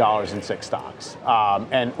 trillion in 6 stocks?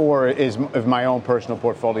 Or is my own personal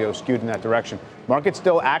portfolio skewed in that direction? Market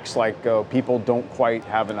still acts like people don't quite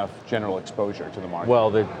have enough general exposure to the market. Well,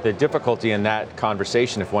 the difficulty in that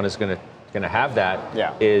conversation, if one is going to have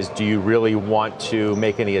that, is do you really want to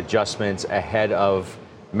make any adjustments ahead of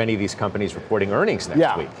many of these companies reporting earnings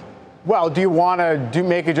next week? Well, do you want to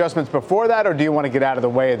make adjustments before that, or do you want to get out of the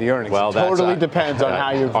way of the earnings? Well, it totally depends on how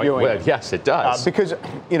you're viewing it. Yes, it does. Because,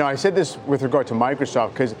 I said this with regard to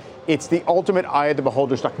Microsoft, because it's the ultimate eye of the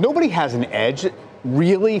beholder stock. Nobody has an edge,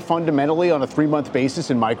 really, fundamentally, on a 3-month basis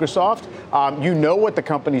in Microsoft. You know what the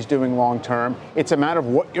company's doing long term. It's a matter of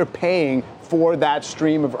what you're paying for that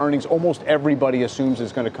stream of earnings. Almost everybody assumes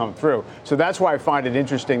is going to come through. So that's why I find it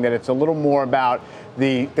interesting that it's a little more about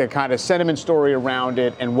the kind of sentiment story around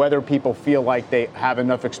it and whether people feel like they have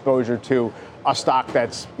enough exposure to a stock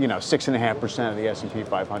that's 6.5% of the S&P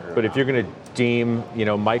 500. But if you're going to deem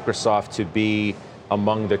Microsoft to be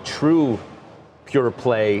among the true pure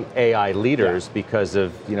play AI leaders because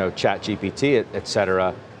of ChatGPT, et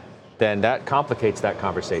cetera, then that complicates that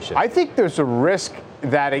conversation. I think there's a risk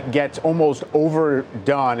that it gets almost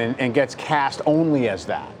overdone and gets cast only as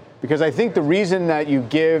that. Because I think the reason that you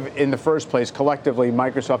give, in the first place, collectively,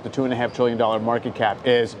 Microsoft a $2.5 trillion market cap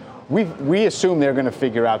is we assume they're going to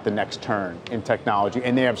figure out the next turn in technology.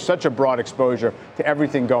 And they have such a broad exposure to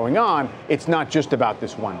everything going on. It's not just about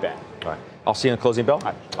this one bet. All right. I'll see you on the closing bell.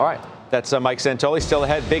 All right. That's Mike Santoli. Still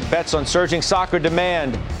ahead. Big bets on surging soccer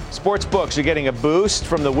demand. Sports books are getting a boost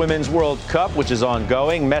from the Women's World Cup, which is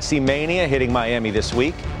ongoing. Messi mania hitting Miami this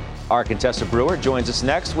week. Our Contessa Brewer joins us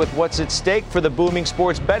next with what's at stake for the booming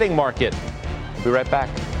sports betting market. We'll be right back.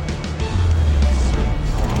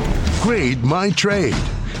 Grade My Trade.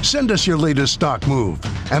 Send us your latest stock move,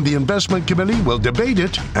 and the investment committee will debate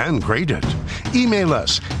it and grade it. Email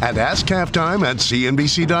us at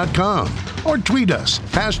askhalftime@cnbc.com or tweet us,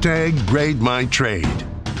 #GradeMyTrade.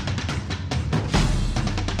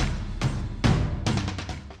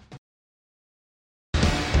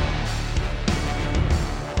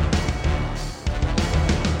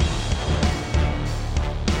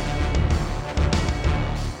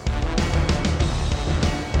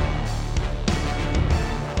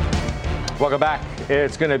 Welcome back.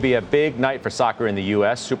 It's going to be a big night for soccer in the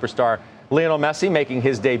U.S. Superstar Lionel Messi making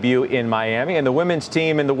his debut in Miami, and the women's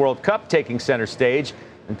team in the World Cup taking center stage.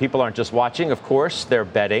 And people aren't just watching, of course, they're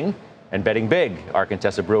betting, and betting big. Our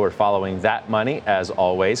Contessa Brewer following that money, as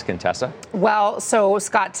always. Contessa? Well, so,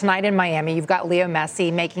 Scott, tonight in Miami, you've got Leo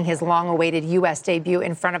Messi making his long-awaited U.S. debut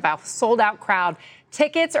in front of a sold-out crowd.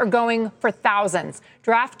 Tickets are going for thousands.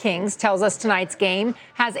 DraftKings tells us tonight's game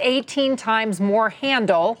has 18 times more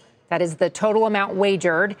handle. That is the total amount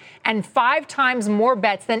wagered, and 5 times more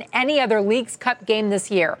bets than any other Leagues Cup game this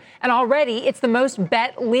year. And already, it's the most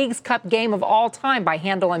bet Leagues Cup game of all time by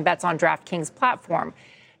handle and bets on DraftKings platform.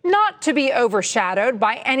 Not to be overshadowed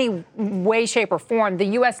by any way, shape, or form, the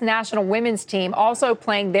U.S. national women's team also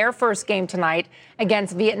playing their first game tonight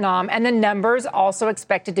against Vietnam, and the numbers also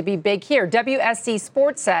expected to be big here. WSC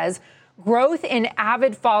Sports says growth in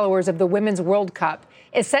avid followers of the Women's World Cup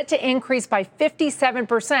is set to increase by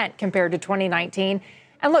 57% compared to 2019.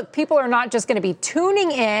 And look, people are not just going to be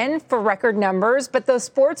tuning in for record numbers, but those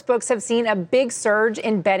sports books have seen a big surge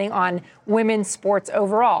in betting on women's sports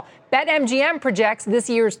overall. BetMGM projects this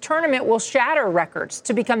year's tournament will shatter records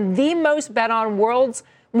to become the most bet on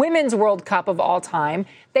Women's World Cup of all time.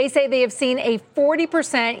 They say they have seen a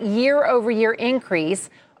 40% year-over-year increase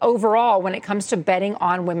overall when it comes to betting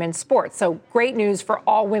on women's sports. So great news for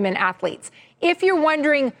all women athletes. If you're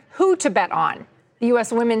wondering who to bet on, the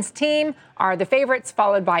U.S. women's team are the favorites,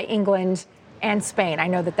 followed by England and Spain. I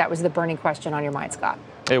know that was the burning question on your mind, Scott.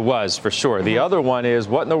 It was, for sure. The other one is,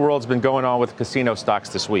 what in the world's been going on with casino stocks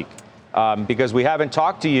this week? Because we haven't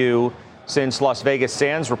talked to you since Las Vegas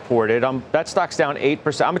Sands reported. That stock's down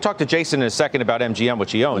 8%. I'm going to talk to Jason in a second about MGM,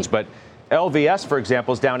 which he owns, but LVS, for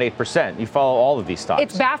example, is down 8%. You follow all of these stocks.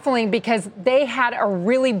 It's baffling because they had a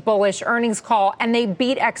really bullish earnings call and they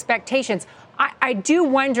beat expectations. I do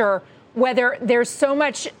wonder whether there's so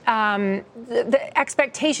much the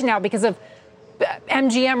expectation now because of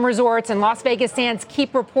MGM Resorts and Las Vegas Sands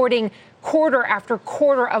keep reporting quarter after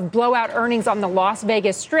quarter of blowout earnings on the Las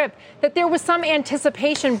Vegas Strip, that there was some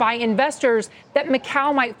anticipation by investors that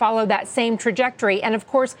Macau might follow that same trajectory. And of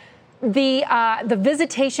course, the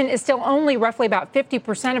visitation is still only roughly about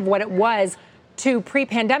 50% of what it was to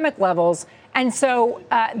pre-pandemic levels. And so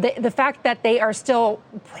the fact that they are still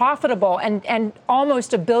profitable and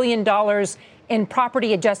almost $1 billion in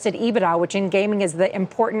property adjusted EBITDA, which in gaming is the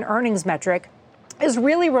important earnings metric, is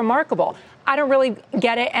really remarkable. I don't really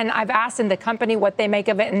get it. And I've asked in the company what they make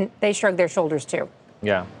of it, and they shrug their shoulders too.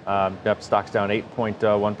 Yeah, stock's down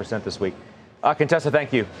 8.1% this week. Contessa,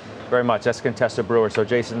 thank you very much. That's Contessa Brewer. So,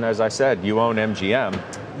 Jason, as I said, you own MGM.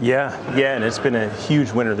 Yeah, and it's been a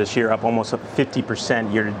huge winner this year, up almost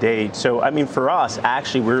 50% year to date. So, I mean, for us,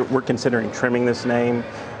 actually, we're considering trimming this name.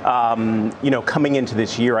 Coming into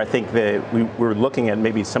this year, I think that we're looking at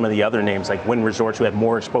maybe some of the other names like Wynn Resorts who have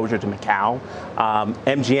more exposure to Macau.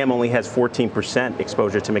 MGM only has 14%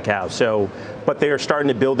 exposure to Macau. So, but they are starting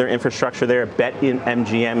to build their infrastructure there. Bet in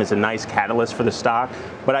MGM is a nice catalyst for the stock,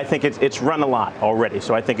 but I think it's run a lot already.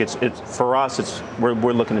 So I think it's for us, we're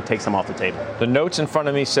looking to take some off the table. The notes in front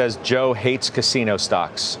of me says Joe hates casino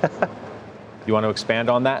stocks. You want to expand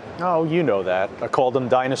on that? Oh, you know that. I called them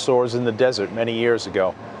dinosaurs in the desert many years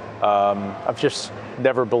ago. I've just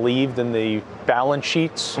never believed in the balance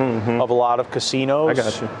sheets of a lot of casinos. I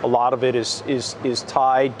got you. A lot of it is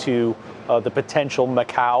tied to the potential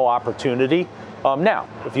Macau opportunity. Now,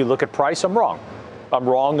 if you look at price, I'm wrong. I'm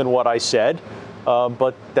wrong in what I said,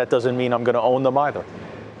 but that doesn't mean I'm going to own them either.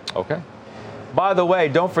 Okay. By the way,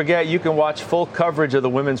 don't forget you can watch full coverage of the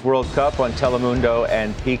Women's World Cup on Telemundo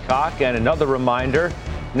and Peacock. And another reminder,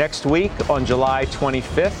 next week on July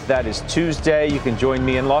 25th, that is Tuesday, you can join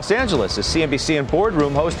me in Los Angeles as CNBC and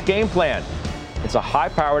Boardroom host Game Plan. It's a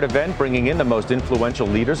high-powered event bringing in the most influential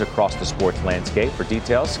leaders across the sports landscape. For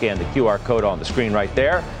details, scan the QR code on the screen right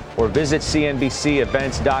there or visit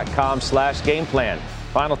cnbcevents.com/gameplan.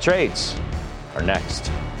 Final trades are next.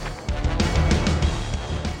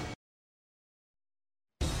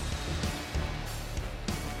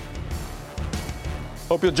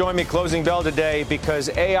 Hope you'll join me closing bell today because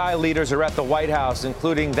AI leaders are at the White House,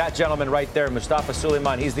 including that gentleman right there, Mustafa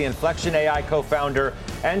Suleyman. He's the Inflection AI co-founder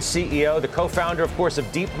and CEO, the co-founder, of course, of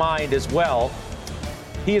DeepMind as well.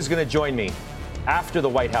 He is going to join me after the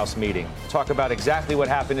White House meeting, talk about exactly what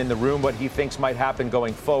happened in the room, what he thinks might happen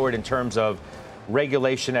going forward in terms of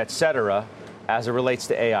regulation, et cetera, as it relates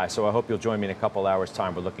to AI. So I hope you'll join me in a couple hours'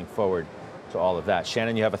 time. We're looking forward to all of that.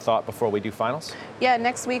 Shannon, you have a thought before we do finals? Yeah,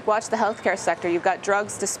 next week, watch the healthcare sector. You've got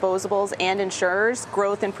drugs, disposables, and insurers,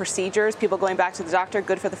 growth in procedures, people going back to the doctor,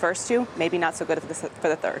 good for the first two, maybe not so good for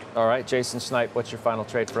the third. All right, Jason Snipe, what's your final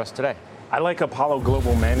trade for us today? I like Apollo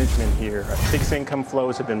Global Management here. Fixed income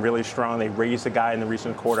flows have been really strong. They raised the guy in the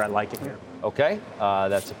recent quarter. I like it here. Okay,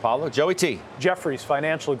 that's Apollo. Joey T. Jefferies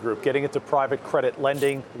Financial Group getting into private credit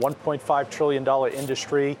lending, $1.5 trillion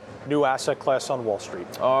industry, new asset class on Wall Street.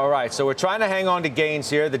 All right, so we're trying to hang on to gains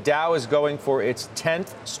here. The Dow is going for its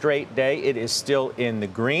 10th straight day. It is still in the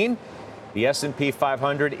green. The S&P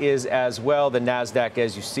 500 is as well. The NASDAQ,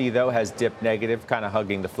 as you see, though, has dipped negative, kind of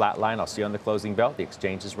hugging the flat line. I'll see you on the closing bell. The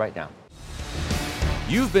exchange is right now.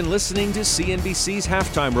 You've been listening to CNBC's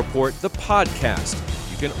Halftime Report, the podcast.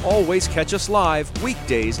 You can always catch us live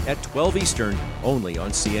weekdays at 12 Eastern, only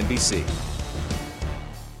on CNBC.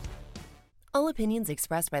 All opinions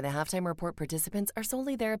expressed by the Halftime Report participants are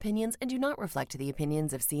solely their opinions and do not reflect the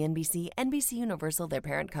opinions of CNBC, NBC Universal, their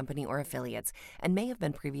parent company, or affiliates, and may have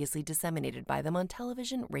been previously disseminated by them on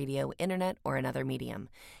television, radio, internet, or another medium.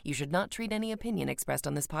 You should not treat any opinion expressed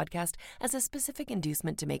on this podcast as a specific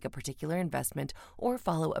inducement to make a particular investment or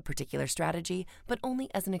follow a particular strategy, but only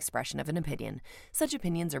as an expression of an opinion. Such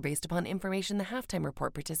opinions are based upon information the Halftime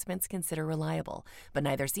Report participants consider reliable, but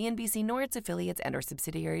neither CNBC nor its affiliates and or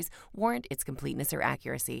subsidiaries warrant its completeness or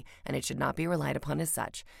accuracy, and it should not be relied upon as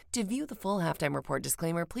such. To view the full Halftime Report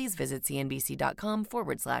disclaimer, please visit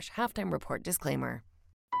cnbc.com/halftime report disclaimer.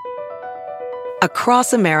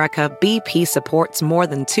 Across America, BP supports more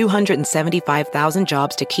than 275,000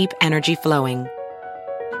 jobs to keep energy flowing.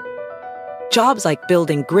 Jobs like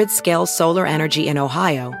building grid-scale solar energy in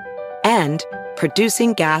Ohio and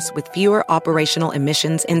producing gas with fewer operational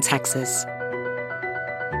emissions in Texas.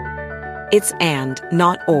 It's and,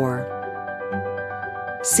 not or.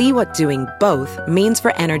 See what doing both means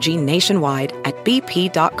for energy nationwide at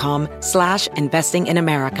bp.com/investing in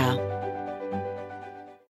America.